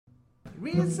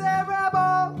Reset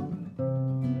Rebel.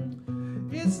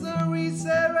 It's the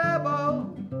Reset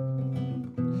Rebel.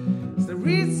 It's the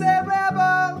Reset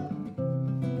Rebel.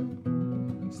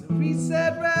 It's the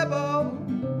Reset Rebel.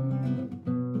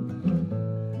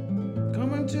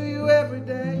 Coming to you every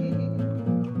day.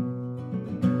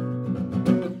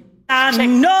 I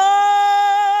know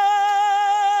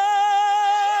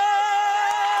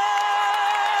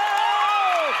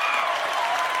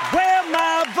where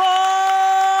my voice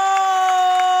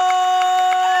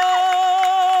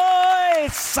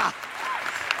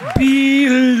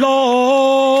belongs.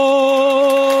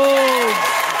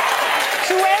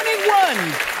 To anyone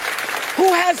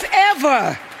who has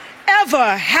ever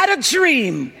had a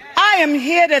dream, I am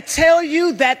here to tell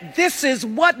you that this is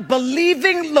what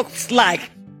believing looks like.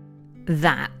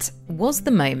 That was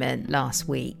the moment last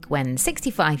week when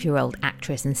 65-year-old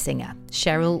actress and singer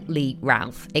Sheryl Lee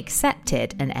Ralph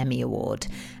accepted an Emmy Award.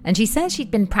 And she says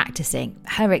she'd been practicing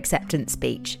her acceptance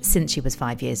speech since she was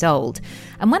 5 years old.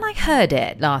 And when I heard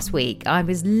it last week, I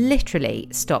was literally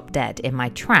stopped dead in my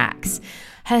tracks.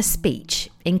 Her speech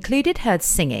included her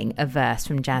singing a verse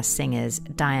from jazz singers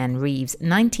Dianne Reeves'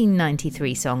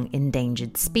 1993 song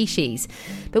Endangered Species.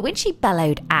 But when she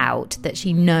bellowed out that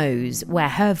she knows where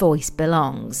her voice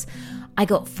belongs, I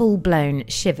got full-blown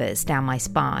shivers down my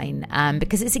spine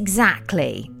because it's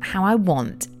exactly how I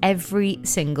want every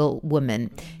single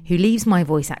woman who leaves my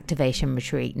voice activation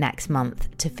retreat next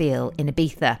month to feel in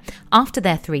Ibiza after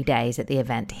their 3 days at the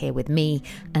event here with me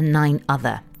and 9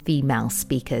 other female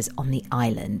speakers on the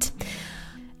island.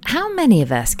 How many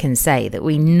of us can say that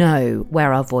we know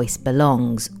where our voice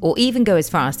belongs, or even go as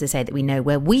far as to say that we know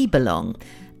where we belong,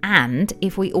 and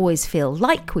if we always feel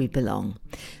like we belong?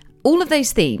 All of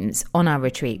those themes on our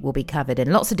retreat will be covered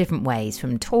in lots of different ways,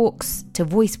 from talks to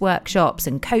voice workshops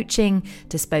and coaching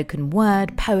to spoken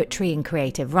word, poetry and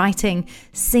creative writing,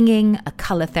 singing, a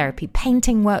colour therapy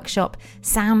painting workshop,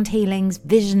 sound healings,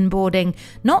 vision boarding,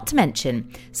 not to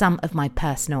mention some of my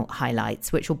personal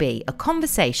highlights, which will be a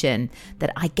conversation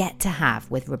that I get to have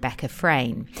with Rebecca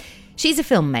Frayne. She's a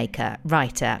filmmaker,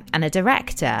 writer and a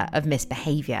director of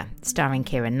Misbehaviour, starring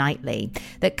Keira Knightley,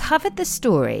 that covered the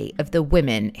story of the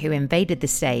women who invaded the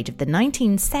stage of the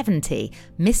 1970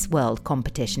 Miss World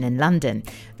competition in London.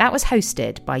 That was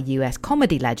hosted by US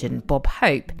comedy legend Bob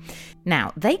Hope.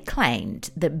 Now, they claimed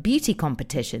that beauty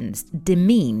competitions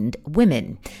demeaned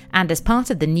women, and as part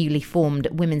of the newly formed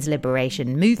women's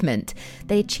liberation movement,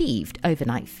 they achieved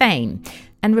overnight fame.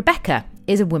 And Rebecca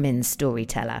is a women's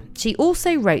storyteller. She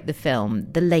also wrote the film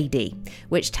The Lady,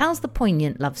 which tells the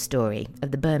poignant love story of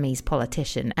the Burmese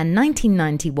politician and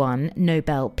 1991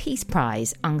 Nobel Peace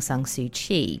Prize Aung San Suu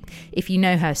Kyi. If you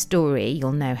know her story,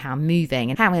 you'll know how moving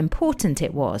and how important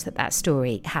it was that that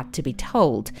story had to be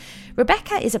told.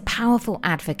 Rebecca is a powerful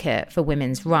advocate for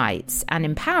women's rights and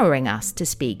empowering us to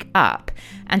speak up.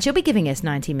 And she'll be giving us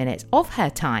 90 minutes of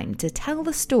her time to tell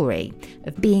the story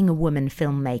of being a woman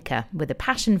filmmaker with a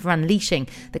passion for unleashing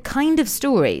the kind of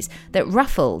stories that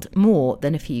ruffled more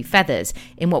than a few feathers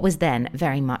in what was then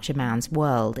very much a man's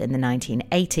world in the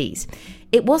 1980s.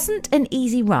 It wasn't an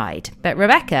easy ride, but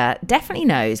Rebecca definitely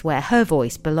knows where her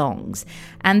voice belongs,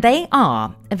 and they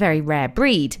are a very rare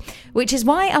breed, which is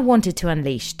why I wanted to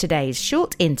unleash today's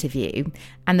short interview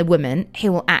and the woman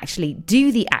who will actually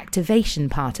do the activation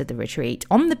part of the retreat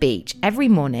on the beach every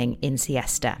morning in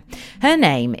siesta. Her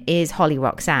name is Holly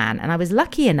Roxanne, and I was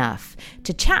lucky enough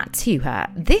to chat to her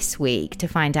this week to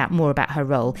find out more about her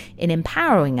role in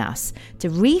empowering us to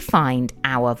re-find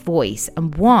our voice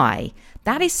and why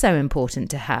that is so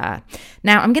important to her.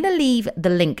 Now, I'm going to leave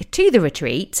the link to the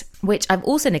retreat, which I've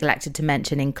also neglected to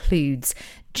mention includes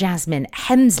Jasmine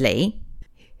Hemsley,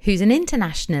 who's an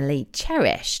internationally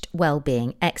cherished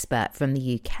wellbeing expert from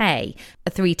the UK, a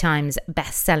 3 times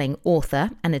best-selling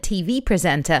author and a TV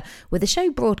presenter with a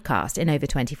show broadcast in over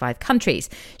 25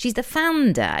 countries. She's the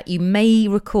founder, you may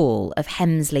recall, of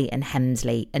Hemsley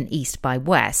and East by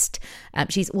West.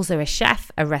 She's also a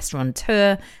chef, a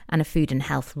restaurateur, and a food and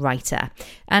health writer.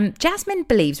 Jasmine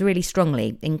believes really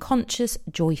strongly in conscious,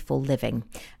 joyful living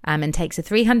and takes a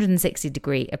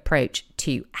 360-degree approach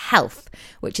to health,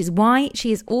 which is why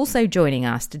she is also joining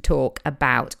us to talk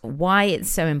about why it's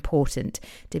so important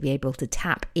to be able to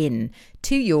tap in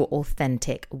to your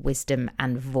authentic wisdom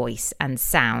and voice and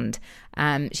sound.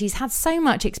 She's had so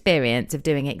much experience of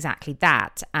doing exactly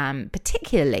that,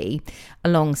 particularly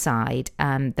alongside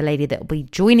the lady that will be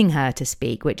joining her to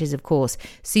speak, which is, of course,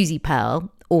 Susie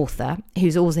Pearl, author,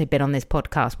 who's also been on this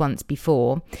podcast once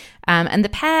before. And the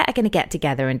pair are going to get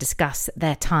together and discuss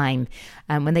their time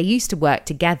when they used to work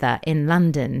together in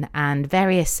London and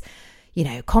various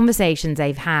conversations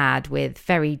they've had with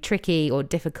very tricky or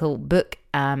difficult book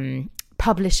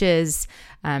publishers,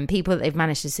 people that they've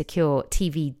managed to secure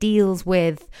TV deals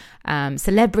with,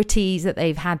 celebrities that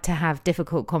they've had to have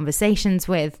difficult conversations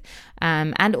with,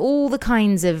 and all the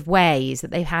kinds of ways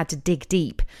that they've had to dig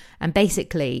deep and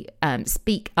basically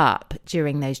speak up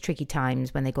during those tricky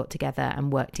times when they got together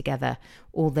and worked together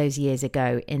all those years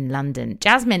ago in London.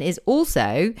 Jasmine is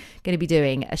also going to be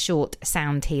doing a short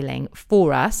sound healing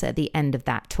for us at the end of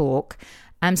that talk.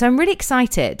 So I'm really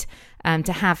excited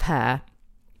to have her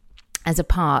as a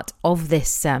part of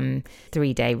this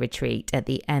 3-day retreat at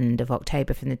the end of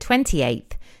October from the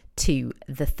 28th to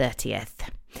the 30th.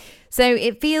 So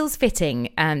it feels fitting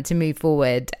to move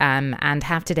forward and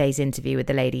have today's interview with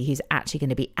the lady who's actually going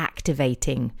to be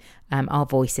activating our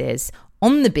voices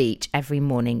on the beach every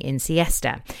morning in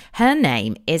siesta. Her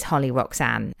name is Holly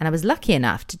Roxanne, and I was lucky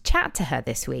enough to chat to her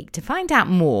this week to find out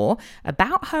more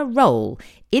about her role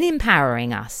in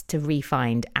empowering us to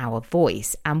re-find our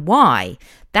voice and why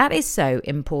that is so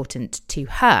important to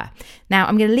her. Now,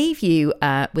 I'm going to leave you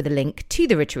with a link to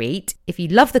the retreat. If you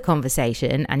love the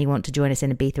conversation and you want to join us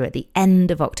in Ibiza at the end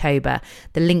of October,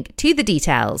 the link to the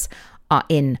details are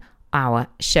in our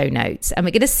show notes. And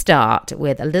we're going to start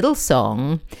with a little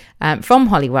song from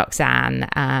Holly Roxanne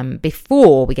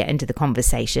before we get into the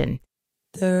conversation.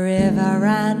 The river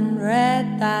ran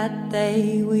red that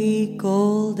day, we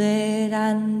called it,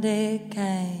 and it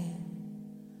came.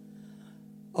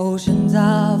 Oceans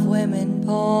of women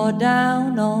poured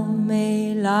down on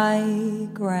me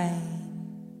like rain.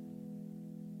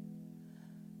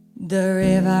 The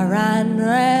river ran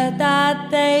red that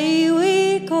day,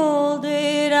 we called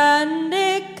it, and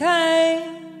it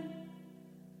came.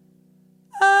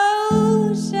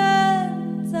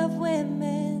 Oceans of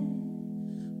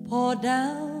women poured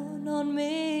down on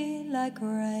me like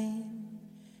rain.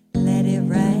 Let it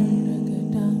rain,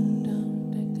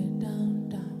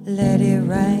 let it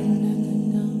rain,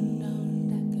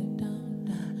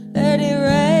 let it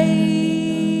rain,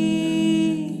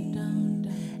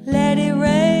 let it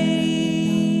rain.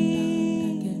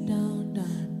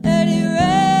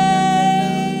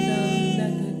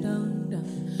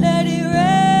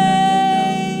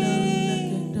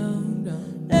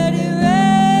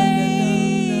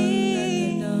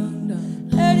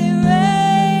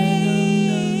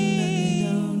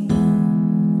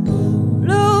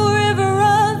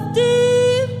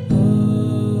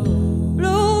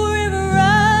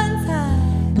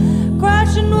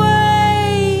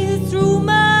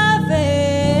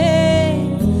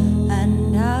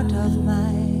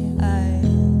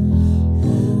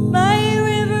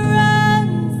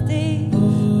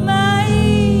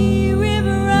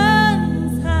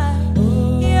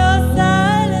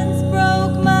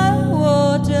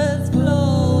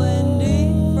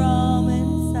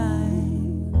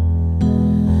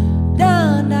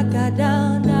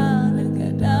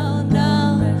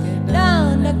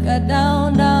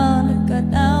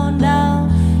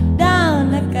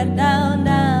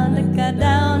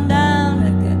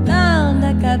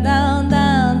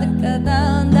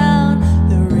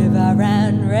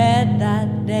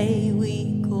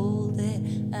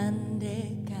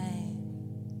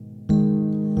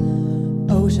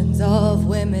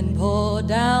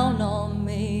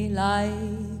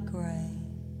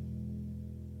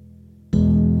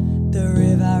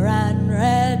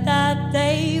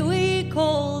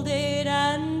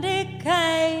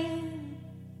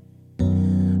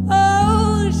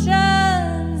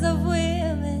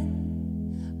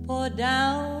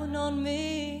 Down on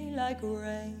me like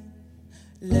rain.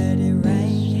 Let it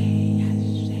rain.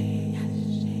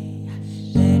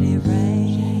 Let it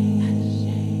rain.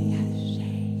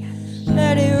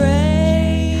 Let it rain.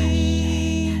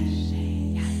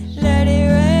 Let it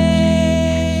rain.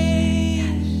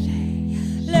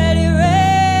 Let it rain.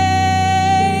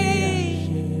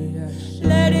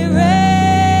 Let it rain.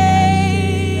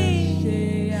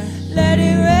 Let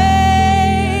it rain.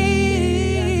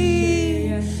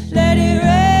 Let it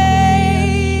rain.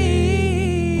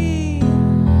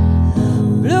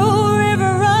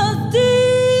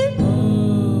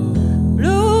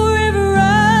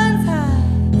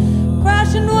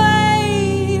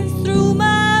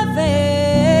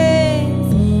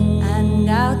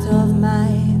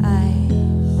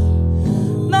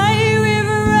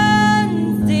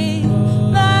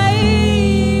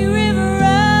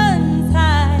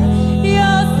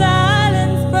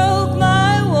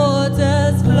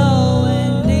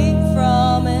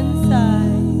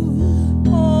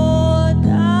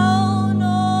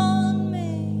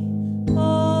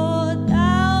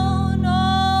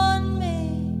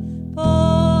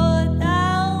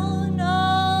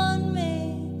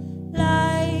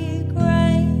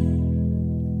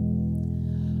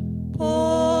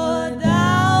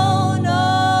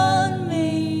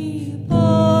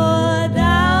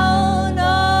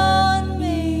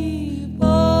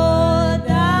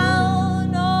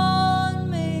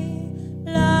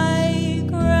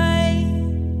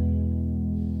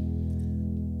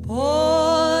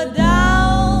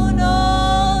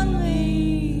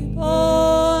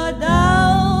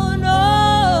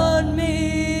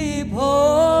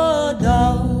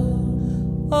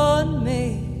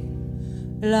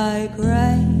 like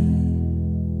rain.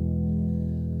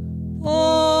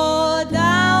 Pour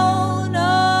down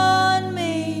on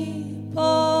me,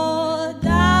 pour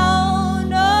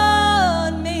down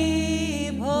on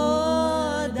me,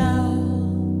 pour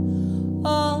down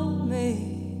on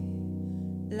me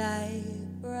like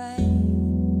rain.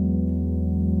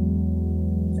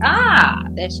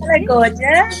 There she Hello, is.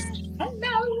 gorgeous.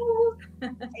 Hello. How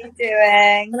you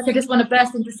doing? I just want to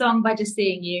burst into song by just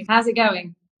seeing you. How's it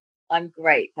going? I'm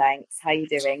great, thanks. How you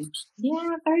doing?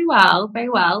 Yeah, very well, very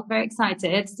well. Very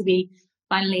excited to be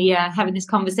finally having this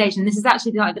conversation. This is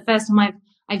actually like the first time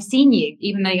I've seen you,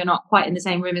 even though you're not quite in the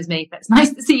same room as me. But it's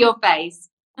nice to see your face.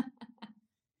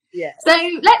 Yeah. So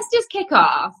let's just kick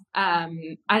off. I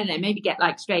don't know, maybe get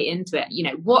like straight into it. You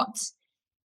know, what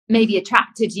maybe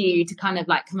attracted you to kind of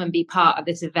like come and be part of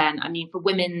this event? I mean, for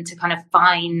women to kind of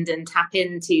find and tap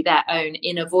into their own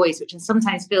inner voice, which I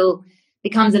sometimes feel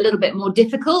becomes a little bit more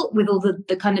difficult with all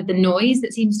the kind of the noise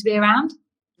that seems to be around.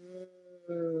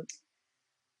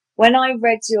 When I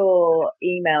read your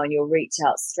email and your reach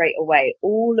out straight away,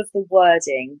 all of the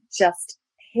wording just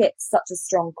hit such a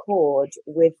strong chord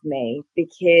with me,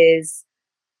 because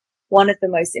one of the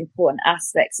most important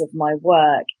aspects of my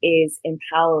work is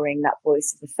empowering that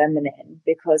voice of the feminine,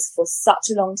 because for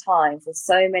such a long time, for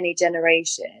so many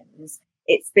generations,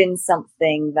 it's been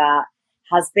something that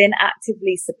has been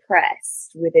actively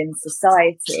suppressed within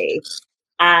society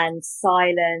and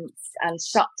silenced and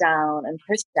shut down and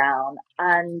pushed down.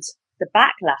 And the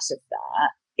backlash of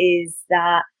that is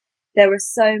that there are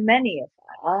so many of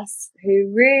us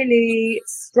who really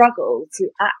struggle to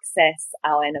access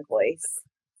our inner voice,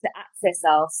 to access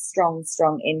our strong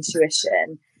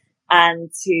intuition,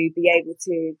 and to be able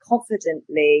to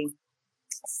confidently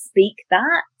speak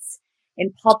that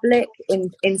in public,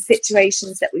 in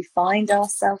situations that we find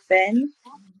ourselves in.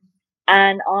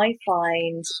 And I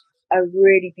find a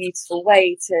really beautiful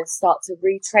way to start to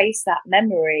retrace that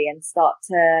memory and start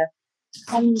to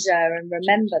conjure and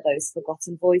remember those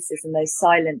forgotten voices and those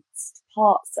silenced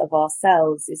parts of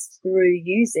ourselves is through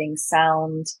using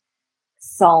sound,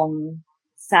 song,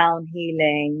 sound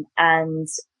healing, and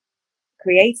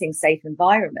creating safe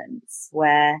environments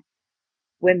where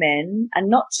women, and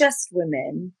not just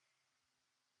women,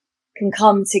 can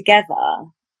come together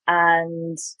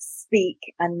and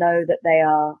speak and know that they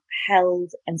are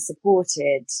held and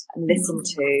supported and listened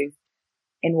to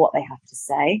in what they have to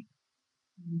say.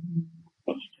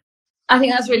 I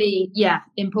think that's really,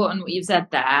 important what you've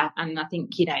said there. And I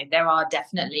think, you know, there are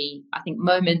definitely, I think,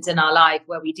 moments in our life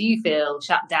where we do feel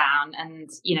shut down and,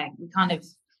 you know, we kind of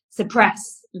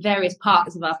suppress various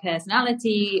parts of our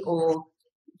personality or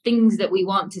things that we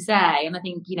want to say. And I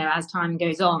think, you know, as time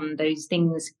goes on, those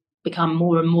things become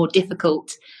more and more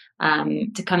difficult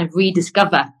to kind of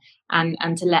rediscover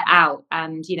and to let out.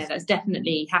 And, you know, that's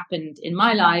definitely happened in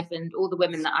my life and all the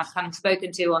women that I've kind of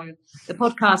spoken to on the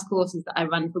podcast courses that I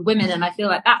run for women. And I feel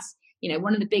like that's, you know,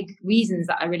 one of the big reasons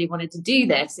that I really wanted to do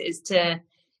this is to,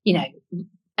 you know,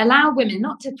 allow women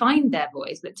not to find their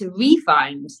voice, but to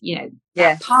re-find, you know,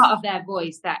 that part of their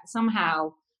voice that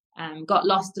somehow got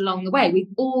lost along the way.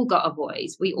 We've all got a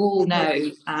voice. We all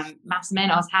know más o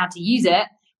menos how to use it.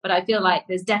 But I feel like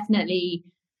there's definitely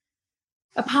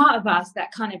a part of us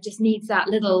that kind of just needs that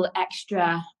little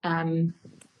extra,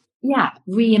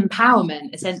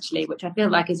 re-empowerment, essentially, which I feel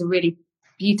like is a really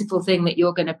beautiful thing that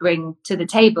you're going to bring to the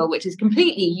table, which is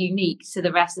completely unique to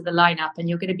the rest of the lineup. And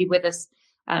you're going to be with us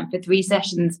for 3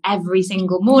 sessions every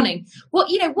single morning.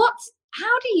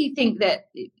 How do you think that,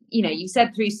 you know, you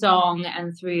said through song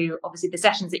and through obviously the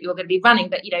sessions that you're going to be running,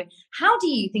 but, you know, how do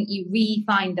you think you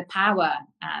re-find the power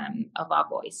of our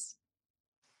voice?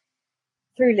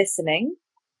 Through listening,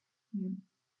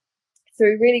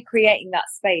 through really creating that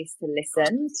space to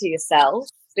listen to yourself,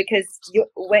 because you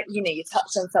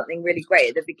touched on something really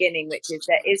great at the beginning, which is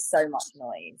there is so much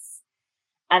noise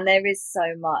and there is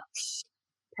so much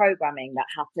programming that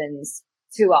happens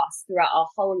to us throughout our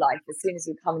whole life. As soon as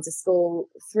we come into school,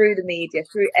 through the media,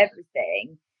 through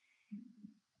everything,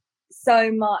 so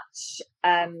much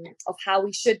of how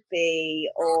we should be,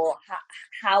 or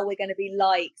how we're going to be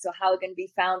liked, or how we're going to be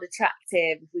found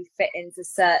attractive if we fit into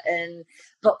certain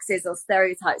boxes or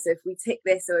stereotypes, or if we tick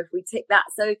this or if we tick that.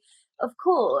 So of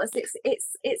course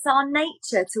it's our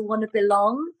nature to want to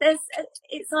belong.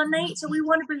 It's our nature. We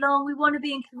want to belong. We want to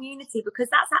be in community, because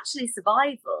that's actually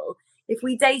survival. If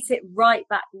we date it right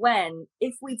back when,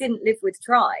 if we didn't live with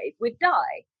tribe, we'd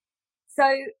die.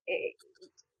 So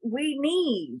we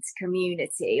need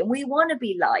community, and we want to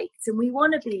be liked, and we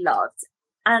want to be loved.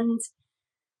 And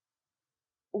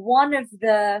one of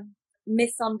the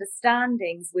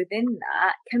misunderstandings within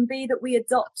that can be that we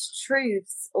adopt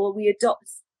truths, or we adopt,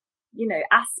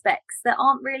 aspects that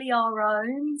aren't really our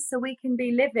own. So we can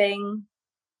be living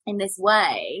in this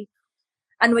way,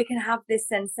 and we can have this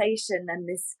sensation and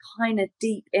this kind of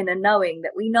deep inner knowing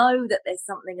that we know that there's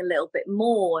something a little bit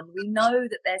more, and we know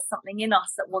that there's something in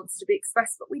us that wants to be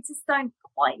expressed, but we just don't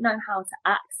quite know how to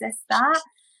access that.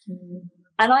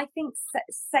 And I think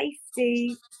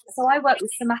safety, so I work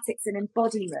with somatics and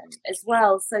embodiment as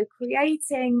well. So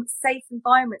creating safe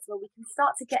environments where we can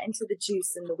start to get into the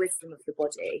juice and the wisdom of the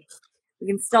body. We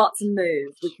can start to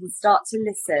move, we can start to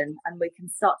listen, and we can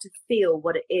start to feel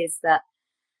what it is that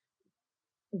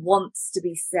wants to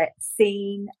be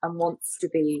seen and wants to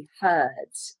be heard.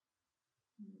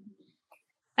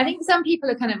 I think some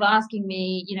people are kind of asking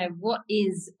me, what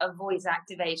is a voice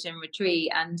activation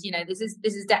retreat? And, this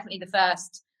is definitely the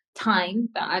first time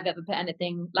that I've ever put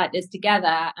anything like this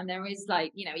together. And there is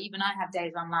even I have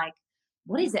days where I'm like,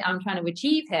 what is it I'm trying to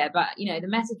achieve here? But, the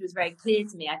message was very clear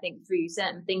to me, I think, through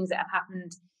certain things that have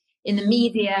happened in the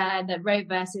media, the Roe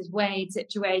versus Wade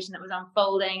situation that was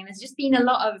unfolding. And there's just been a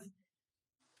lot of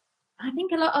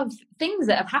things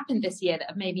that have happened this year that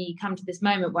have maybe come to this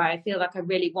moment where I feel like I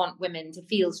really want women to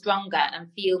feel stronger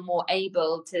and feel more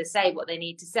able to say what they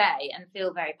need to say and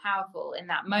feel very powerful in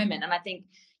that moment. And I think,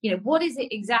 what is it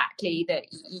exactly that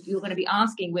you're going to be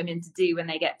asking women to do when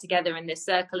they get together in this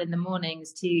circle in the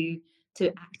mornings to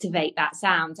activate that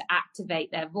sound, to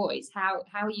activate their voice? How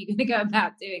are you going to go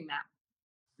about doing that?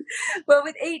 Well,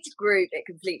 with each group, it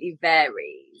completely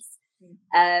varies,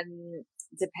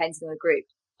 depending on the group.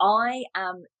 I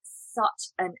am such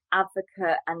an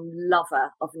advocate and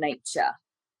lover of nature.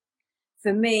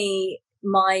 For me,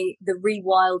 the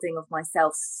rewilding of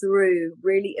myself through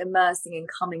really immersing and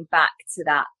coming back to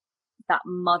that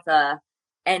mother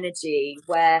energy,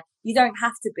 where you don't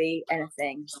have to be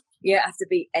anything. You don't have to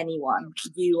be anyone.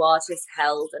 You are just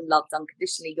held and loved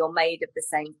unconditionally. You're made of the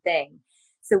same thing.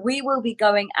 So we will be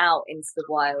going out into the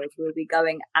wild. We'll be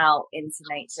going out into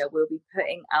nature. We'll be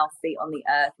putting our feet on the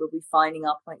earth. We'll be finding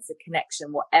our points of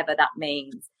connection, whatever that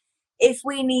means. If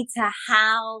we need to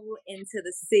howl into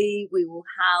the sea, we will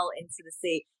howl into the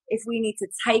sea. If we need to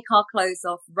take our clothes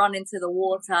off, run into the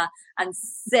water and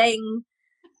sing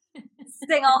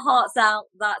our hearts out,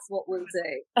 that's what we'll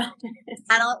do.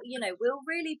 And we'll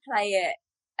really play it.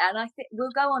 And I think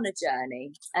we'll go on a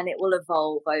journey, and it will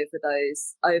evolve over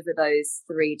those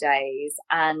 3 days.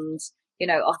 And,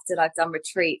 often I've done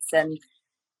retreats and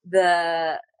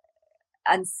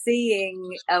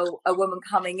seeing a woman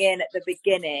coming in at the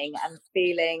beginning and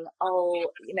feeling,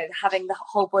 having the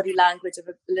whole body language of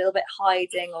a little bit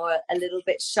hiding or a little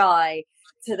bit shy,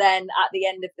 to then at the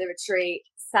end of the retreat,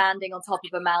 standing on top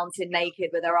of a mountain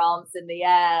naked with her arms in the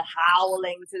air,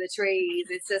 howling to the trees.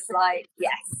 It's just like,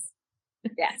 yes.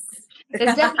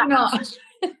 It's definitely not.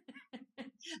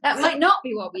 That might not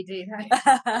be what we do, though.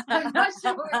 I'm not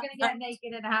sure we're going to get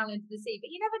naked and howl into the sea, but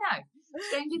you never know.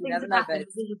 Stranger things have happened.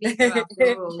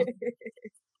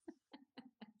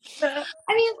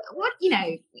 I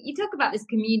mean, you talk about this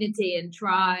community and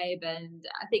tribe, and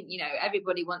I think,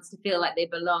 everybody wants to feel like they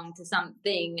belong to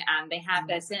something and they have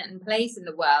their certain place in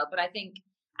the world. But I think,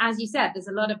 as you said, there's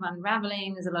a lot of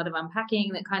unraveling, there's a lot of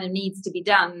unpacking that kind of needs to be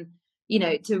done,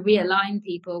 to realign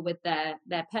people with their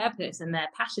purpose and their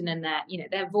passion and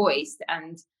their voice.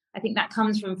 And I think that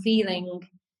comes from feeling,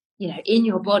 in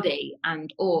your body,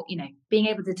 or being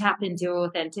able to tap into your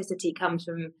authenticity comes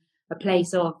from a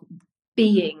place of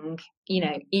being,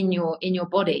 in your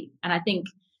body. And I think,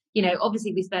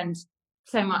 obviously we spend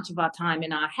so much of our time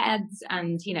in our heads,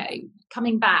 and,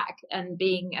 coming back and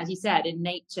being, as you said, in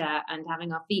nature and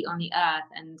having our feet on the earth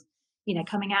and,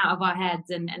 coming out of our heads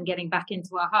and getting back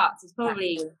into our hearts is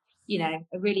probably,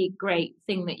 a really great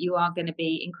thing that you are going to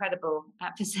be incredible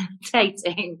at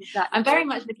facilitating. Exactly. I'm very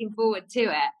much looking forward to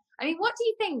it. I mean, what do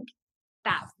you think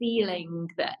that feeling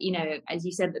that, as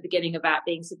you said at the beginning about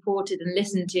being supported and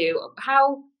listened to,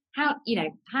 how do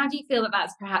you feel that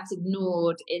that's perhaps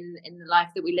ignored in the life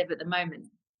that we live at the moment?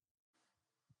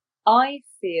 I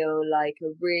feel like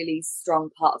a really strong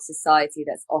part of society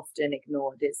that's often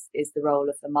ignored is the role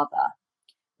of the mother,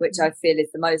 which I feel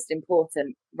is the most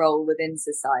important role within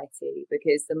society,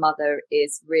 because the mother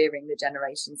is rearing the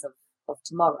generations of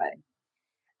tomorrow.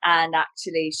 And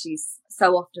actually she's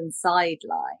so often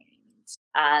sidelined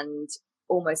and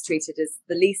almost treated as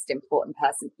the least important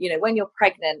person. When you're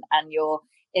pregnant and you're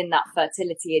in that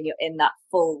fertility and you're in that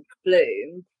full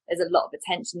bloom, there's a lot of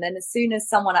attention. Then as soon as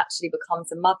someone actually becomes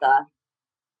a mother,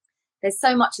 there's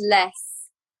so much less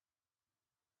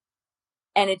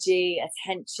energy,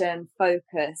 attention,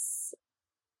 focus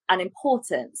and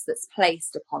importance that's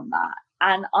placed upon that.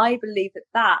 And I believe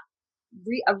that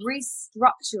a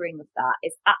restructuring of that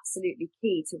is absolutely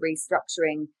key to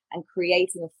restructuring and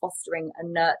creating and fostering a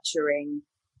nurturing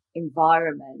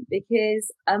environment,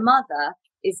 because a mother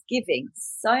is giving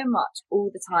so much all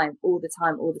the time.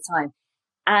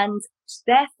 And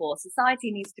therefore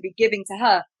society needs to be giving to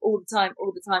her all the time,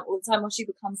 while she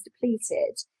becomes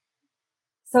depleted.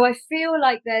 So I feel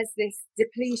like there's this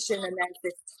depletion and there's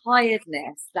this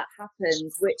tiredness that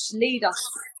happens, which lead us,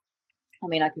 I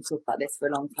mean, I could talk about this for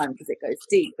a long time because it goes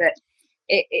deep, but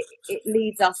it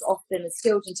leads us often as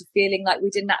children to feeling like we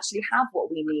didn't actually have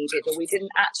what we needed, or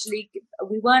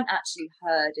we weren't actually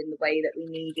heard in the way that we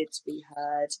needed to be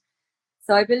heard.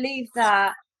 So I believe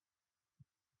that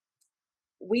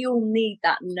we all need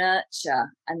that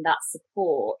nurture and that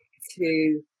support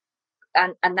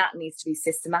and that needs to be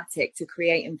systematic to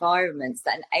create environments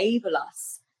that enable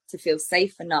us to feel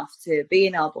safe enough to be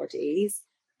in our bodies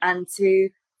and to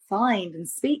find and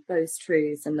speak those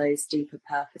truths and those deeper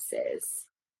purposes.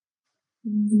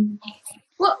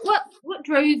 What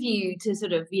drove you to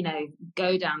sort of,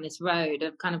 go down this road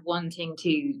of kind of wanting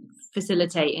to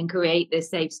facilitate and create this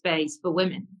safe space for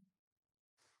women?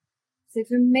 So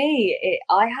for me,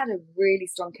 I had a really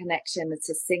strong connection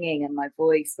to singing and my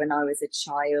voice when I was a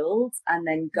child, and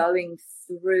then going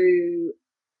through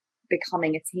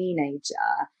becoming a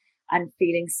teenager and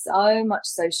feeling so much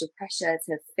social pressure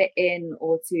to fit in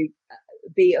or to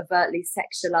be overtly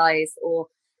sexualized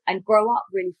and grow up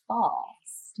really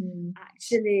fast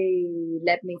actually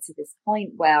led me to this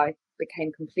point where I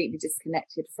became completely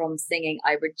disconnected from singing.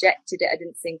 I rejected it. I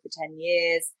didn't sing for 10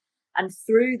 years. And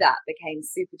through that became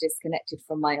super disconnected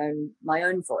from my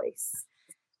own voice.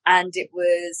 And it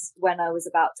was when I was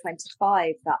about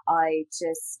 25 that I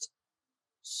just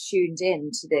tuned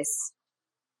in to this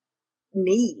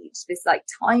need, this like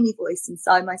tiny voice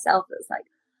inside myself that was like,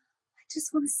 I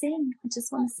just want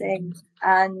to sing.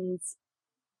 And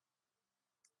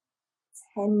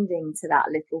tending to that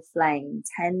little flame,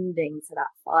 tending to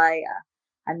that fire,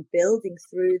 and building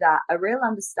through that a real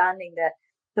understanding that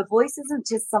the voice isn't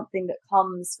just something that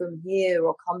comes from here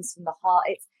or comes from the heart.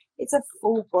 It's a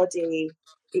full body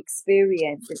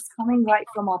experience. It's coming right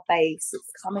from our base.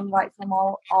 It's coming right from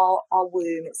our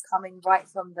womb. It's coming right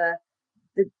from the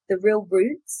real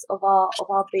roots of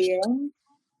our being.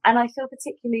 And I feel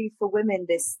particularly for women,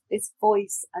 this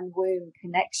voice and womb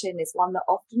connection is one that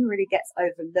often really gets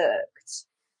overlooked.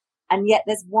 And yet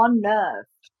there's one nerve,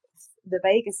 the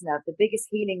vagus nerve, the biggest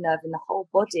healing nerve in the whole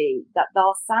body, that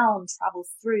our sound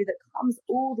travels through, that comes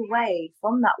all the way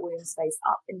from that womb space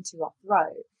up into our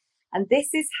throat. And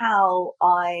this is how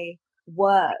I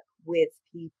work with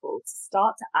people to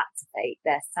start to activate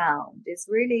their sound, is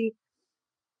really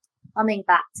coming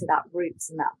back to that roots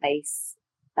and that base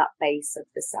of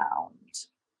the sound.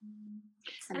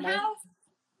 And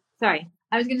sorry,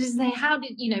 I was going to say, how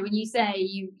did, when you say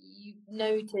you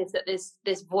noticed that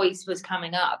this voice was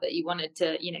coming up, that you wanted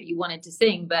to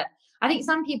sing, but I think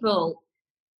some people,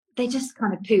 they just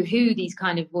kind of poo-hoo these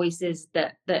kind of voices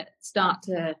that start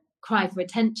to cry for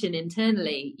attention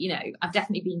internally. I've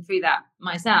definitely been through that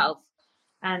myself,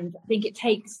 and I think it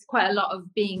takes quite a lot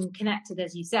of being connected,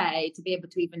 as you say, to be able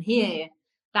to even hear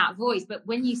that voice. But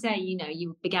when you say,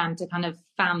 you began to kind of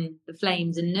fan the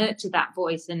flames and nurture that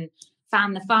voice and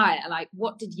fan the fire, like,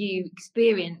 what did you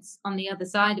experience on the other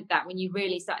side of that when you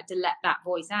really started to let that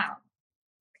voice out?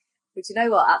 But you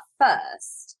know what, at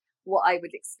first, what I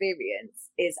would experience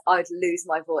is I'd lose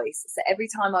my voice. So every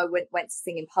time I went to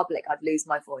sing in public, I'd lose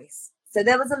my voice. So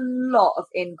there was a lot of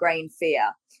ingrained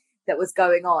fear that was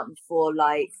going on for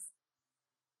like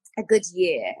a good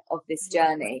year of this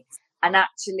journey, and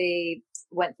actually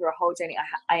went through a whole journey.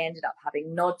 I ended up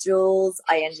having nodules.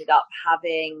 I ended up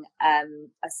having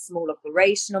a small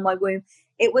operation on my womb.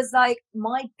 It was like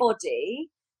my body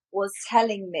was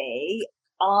telling me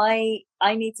I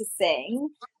need to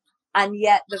sing, and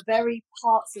yet the very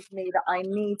parts of me that I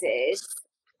needed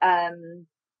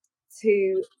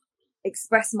to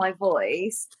express my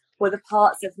voice were the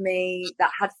parts of me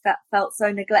that had felt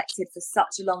so neglected for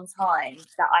such a long time,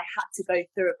 that I had to go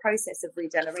through a process of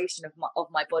regeneration of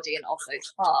my body and of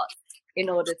those parts in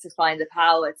order to find the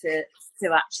power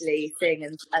to actually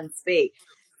sing and speak.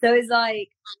 So it's like,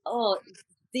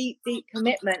 deep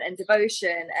commitment and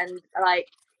devotion, and like,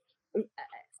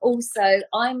 also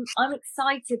I'm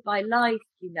excited by life,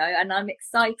 and I'm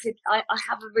excited. I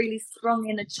have a really strong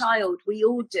inner child. We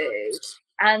all do.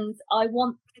 And I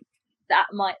want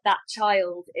that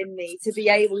child in me to be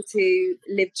able to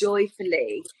live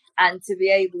joyfully and to be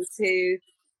able to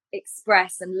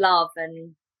express and love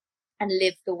and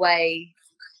live the way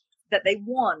they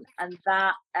want, and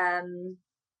that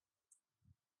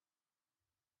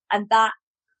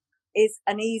is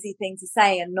an easy thing to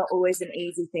say and not always an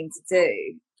easy thing to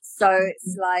do. So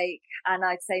it's like, and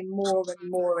I'd say more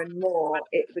and more and more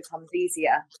it becomes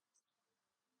easier,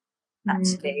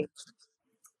 actually.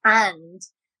 And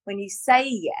when you say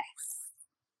yes,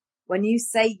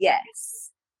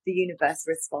 the universe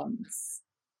responds.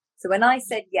 So when I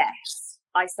said yes,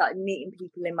 I started meeting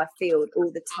people in my field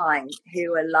all the time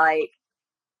who are like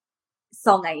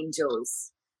song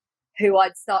angels, who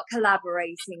I'd start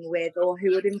collaborating with, or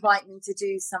who would invite me to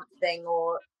do something,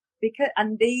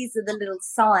 and these are the little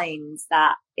signs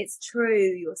that it's true,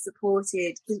 you're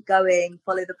supported, keep going,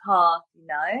 follow the path, you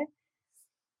know.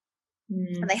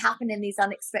 And they happen in these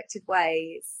unexpected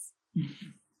ways.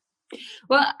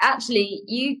 Well, actually,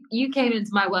 you came into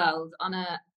my world on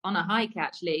a hike,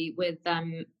 actually, with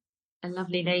a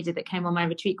lovely lady that came on my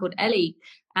retreat called Ellie,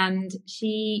 and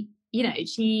she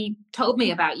told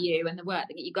me about you and the work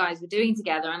that you guys were doing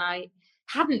together, and I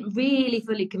hadn't really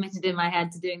fully committed in my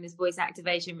head to doing this voice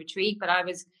activation retreat, but I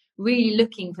was really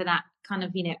looking for that kind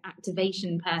of,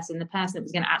 activation person, the person that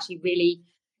was going to actually really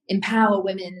empower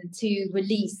women to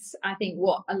release, I think,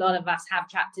 what a lot of us have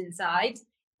trapped inside.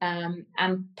 And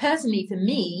personally, for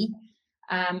me,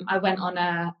 I went on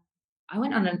an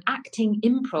acting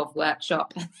improv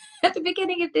workshop at the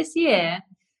beginning of this year,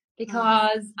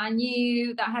 because I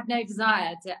knew that I had no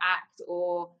desire to act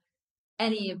or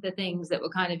any of the things that were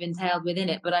kind of entailed within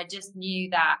it, but I just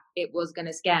knew that it was going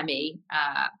to scare me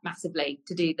massively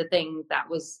to do the thing that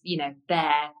was,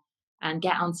 there, and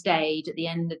get on stage at the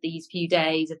end of these few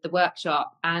days of the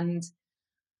workshop. And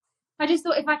I just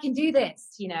thought, if I can do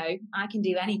this, I can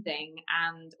do anything.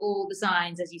 And all the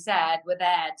signs, as you said, were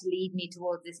there to lead me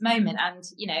towards this moment. And,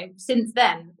 since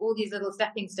then, all these little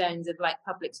stepping stones of like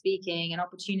public speaking, an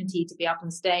opportunity to be up on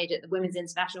stage at the Women's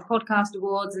International Podcast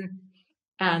Awards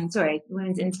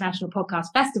Women's International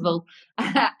Podcast Festival.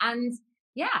 And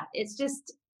yeah, it's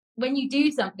just, when you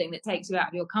do something that takes you out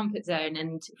of your comfort zone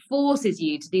and forces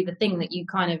you to do the thing that you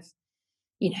kind of,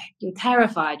 you're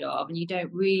terrified of and you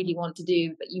don't really want to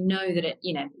do, but that it,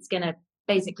 it's going to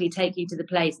basically take you to the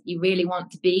place that you really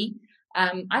want to be.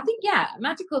 I think,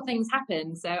 magical things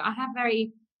happen. So I have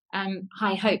very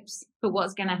high hopes for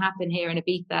what's going to happen here in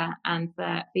Ibiza, and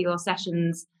for your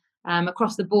sessions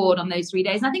across the board on those 3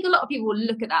 days. And I think a lot of people will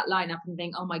look at that lineup and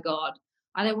think, oh my God,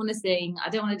 I don't want to sing, I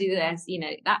don't want to do this.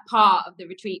 That part of the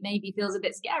retreat maybe feels a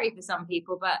bit scary for some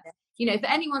people, but for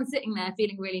anyone sitting there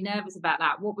feeling really nervous about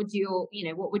that, what would you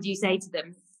say to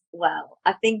them? Well,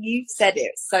 I think you've said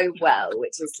it so well,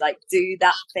 which is like, do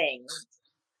that thing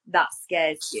that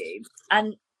scares you.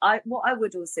 And what I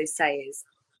would also say is,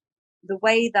 the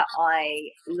way that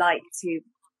I like to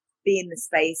be in the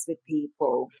space with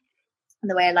people, and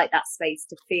the way I like that space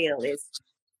to feel, is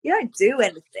you don't do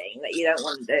anything that you don't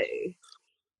want to do.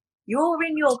 You're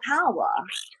in your power,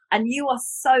 and you are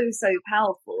so, so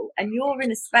powerful, and you're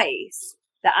in a space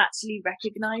that actually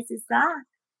recognizes that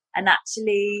and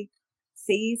actually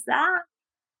sees that.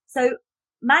 So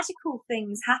magical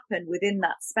things happen within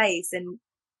that space, and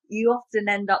you often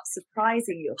end up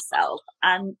surprising yourself.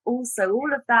 And also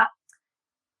all of that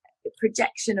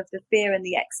projection of the fear and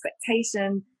the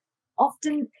expectation,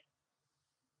 often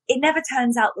it never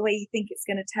turns out the way you think it's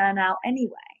going to turn out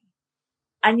anyway.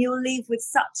 And you'll leave with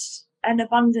such an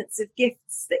abundance of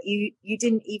gifts that you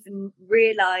didn't even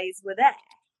realize were there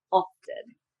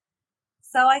often.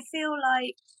 So I feel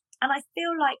like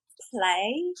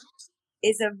play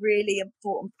is a really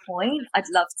important point I'd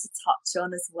love to touch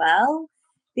on as well,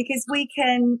 because we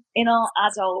can, in our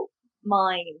adult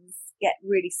minds, get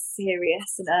really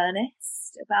serious and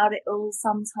earnest about it all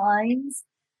sometimes.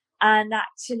 And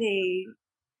actually,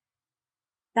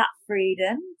 that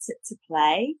freedom to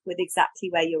play with exactly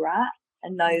where you're at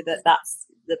and know that that's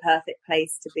the perfect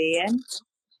place to be in.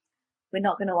 We're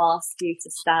not going to ask you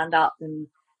to stand up and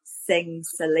sing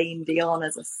Celine Dion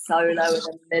as a solo in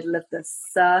the middle of the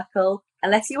circle,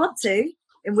 unless you want to,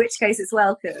 in which case it's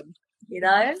welcome,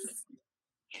 It's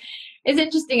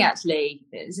interesting, actually.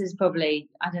 This is probably,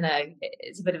 I don't know,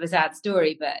 it's a bit of a sad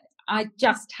story, but I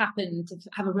just happened to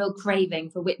have a real craving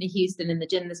for Whitney Houston in the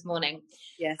gym this morning.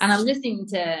 Yes. And I'm listening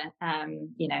to,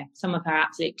 some of her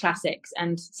absolute classics.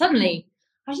 And suddenly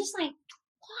I was just like,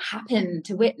 what happened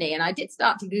to Whitney? And I did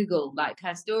start to Google like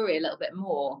her story a little bit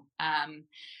more.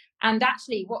 And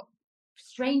actually what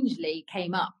strangely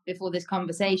came up before this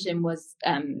conversation was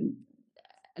a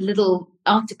little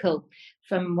article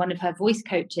from one of her voice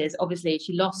coaches. Obviously,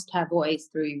 she lost her voice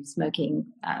through smoking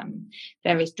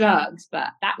various drugs, but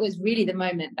that was really the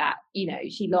moment that,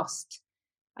 she lost,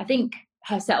 I think,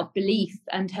 her self-belief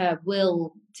and her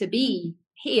will to be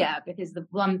here, because the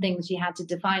one thing she had to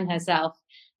define herself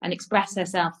and express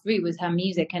herself through was her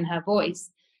music and her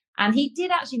voice. And he did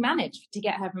actually manage to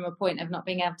get her from a point of not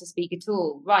being able to speak at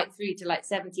all, right through to like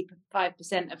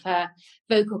 75% of her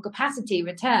vocal capacity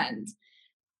returned.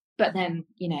 But then,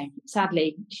 you know,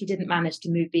 sadly, she didn't manage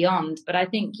to move beyond. But I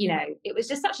think, you know, it was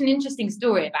just such an interesting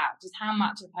story about just how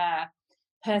much of her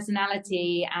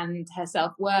personality and her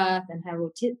self-worth and her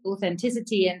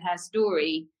authenticity and her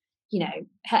story, you know,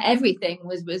 her everything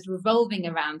was revolving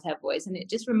around her voice. And it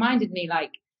just reminded me,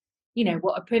 like, you know,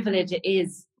 what a privilege it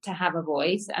is to have a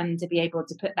voice and to be able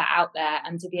to put that out there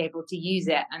and to be able to use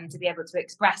it and to be able to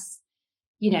express,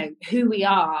 you know, who we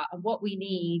are and what we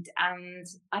need. And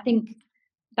I think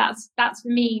that's for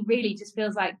me really just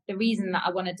feels like the reason that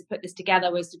I wanted to put this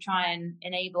together was to try and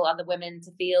enable other women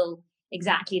to feel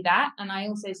exactly that. And I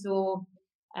also saw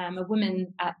a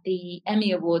woman at the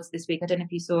Emmy Awards this week. I don't know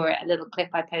if you saw it, a little clip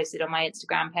I posted on my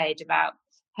Instagram page about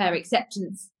her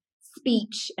acceptance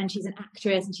speech. And she's an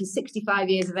actress and she's 65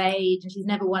 years of age and she's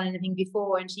never won anything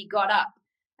before. And she got up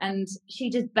and she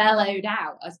just bellowed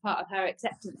out as part of her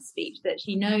acceptance speech that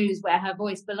she knows where her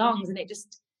voice belongs. And it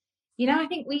just, you know, I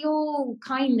think we all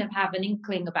kind of have an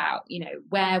inkling about, you know,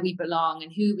 where we belong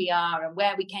and who we are and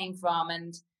where we came from,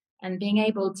 and being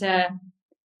able to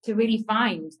really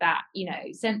find that, you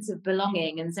know, sense of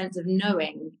belonging and sense of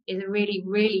knowing is a really,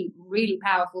 really, really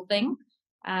powerful thing.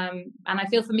 And I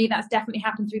feel for me, that's definitely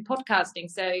happened through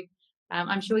podcasting. So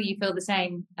I'm sure you feel the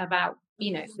same about,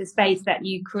 you know, the space that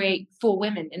you create for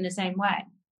women in the same way.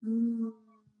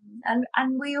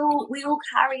 And we all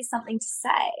carry something to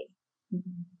say.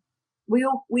 Mm-hmm. We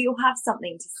all have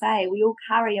something to say. We all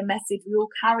carry a message. We all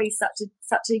carry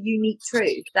such a unique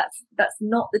truth. That's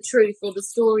not the truth or the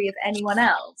story of anyone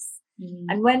else.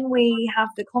 And when we have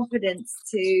the confidence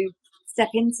to step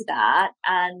into that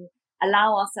and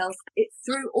allow ourselves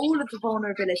through all of the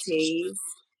vulnerabilities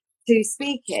to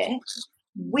speak it,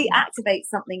 we activate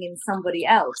something in somebody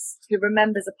else who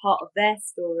remembers a part of their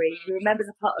story, who remembers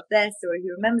a part of their story,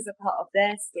 who remembers a part of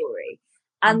their story.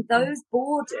 And those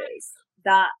borders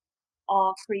that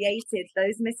are created,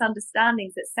 those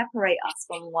misunderstandings that separate us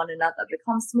from one another,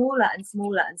 become smaller and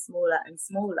smaller and smaller and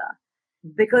smaller,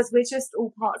 because we're just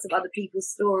all parts of other people's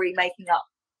story making up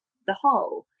the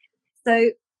whole.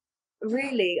 So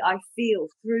really, I feel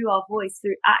through our voice,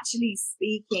 through actually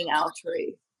speaking our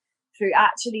truth, through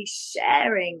actually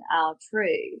sharing our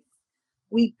truth,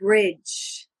 we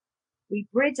bridge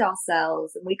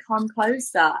ourselves and we come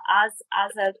closer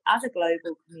as a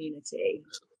global community.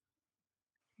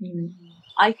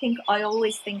 I think I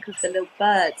always think of the little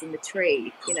birds in the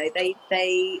tree. You know,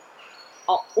 they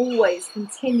are always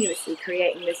continuously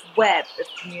creating this web of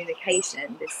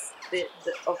communication,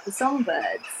 of the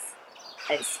songbirds.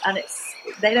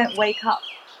 They don't wake up,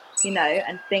 you know,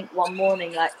 and think one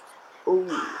morning like, ooh,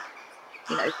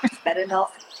 you know, better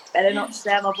not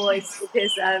share my voice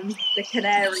because the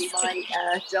canary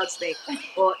might judge me,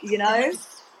 or, you know.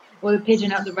 Or the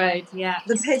pigeon up the road, yeah.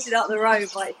 The pigeon up the road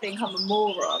might think I'm a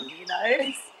moron, you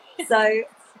know? So,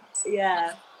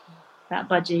 yeah. That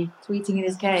budgie tweeting in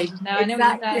his cage. No, I know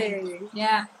what you're saying.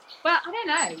 Yeah. Well, I don't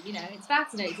know, you know, it's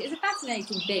fascinating. It's a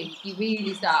fascinating thing. You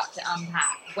really start to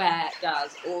unpack where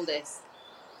does all this,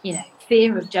 you know,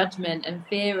 fear of judgment and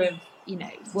fear of, you know,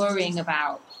 worrying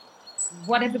about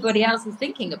what everybody else is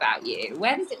thinking about you,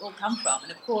 where does it all come from?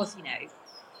 And of course, you know,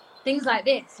 things like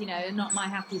this, you know, are not my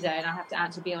happy zone. I have to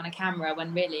actually be on a camera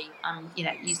when really I'm, you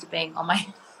know, used to being on my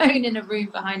own in a room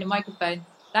behind a microphone.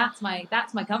 That's my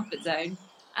comfort zone.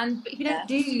 And if you don't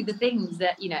do the things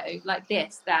that, you know, like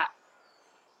this, that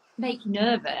make you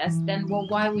nervous, then, well,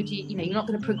 why would you, you know, you're not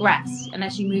going to progress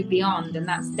unless you move beyond. And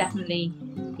that's definitely,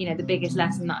 you know, the biggest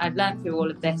lesson that I've learned through all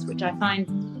of this, which I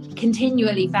find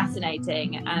continually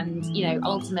fascinating. And, you know,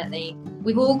 ultimately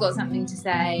we've all got something to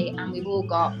say and we've all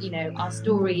got, you know, our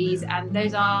stories, and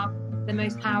those are the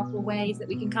most powerful ways that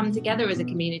we can come together as a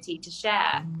community to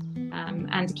share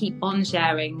and to keep on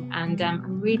sharing. And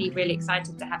I'm really, really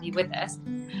excited to have you with us.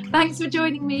 Thanks for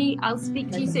joining me. I'll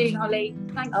speak to you soon, Holly.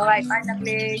 Thanks. All right, bye,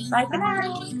 lovely. Bye for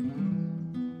now.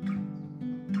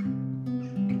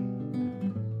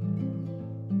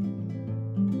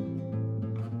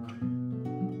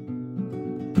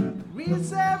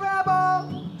 Reset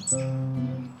Rebel.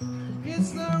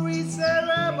 It's the Reset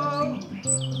Rebel.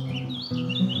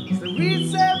 It's the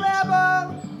Reset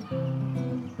Rebel.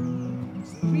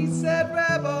 It's the Reset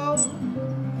Rebel.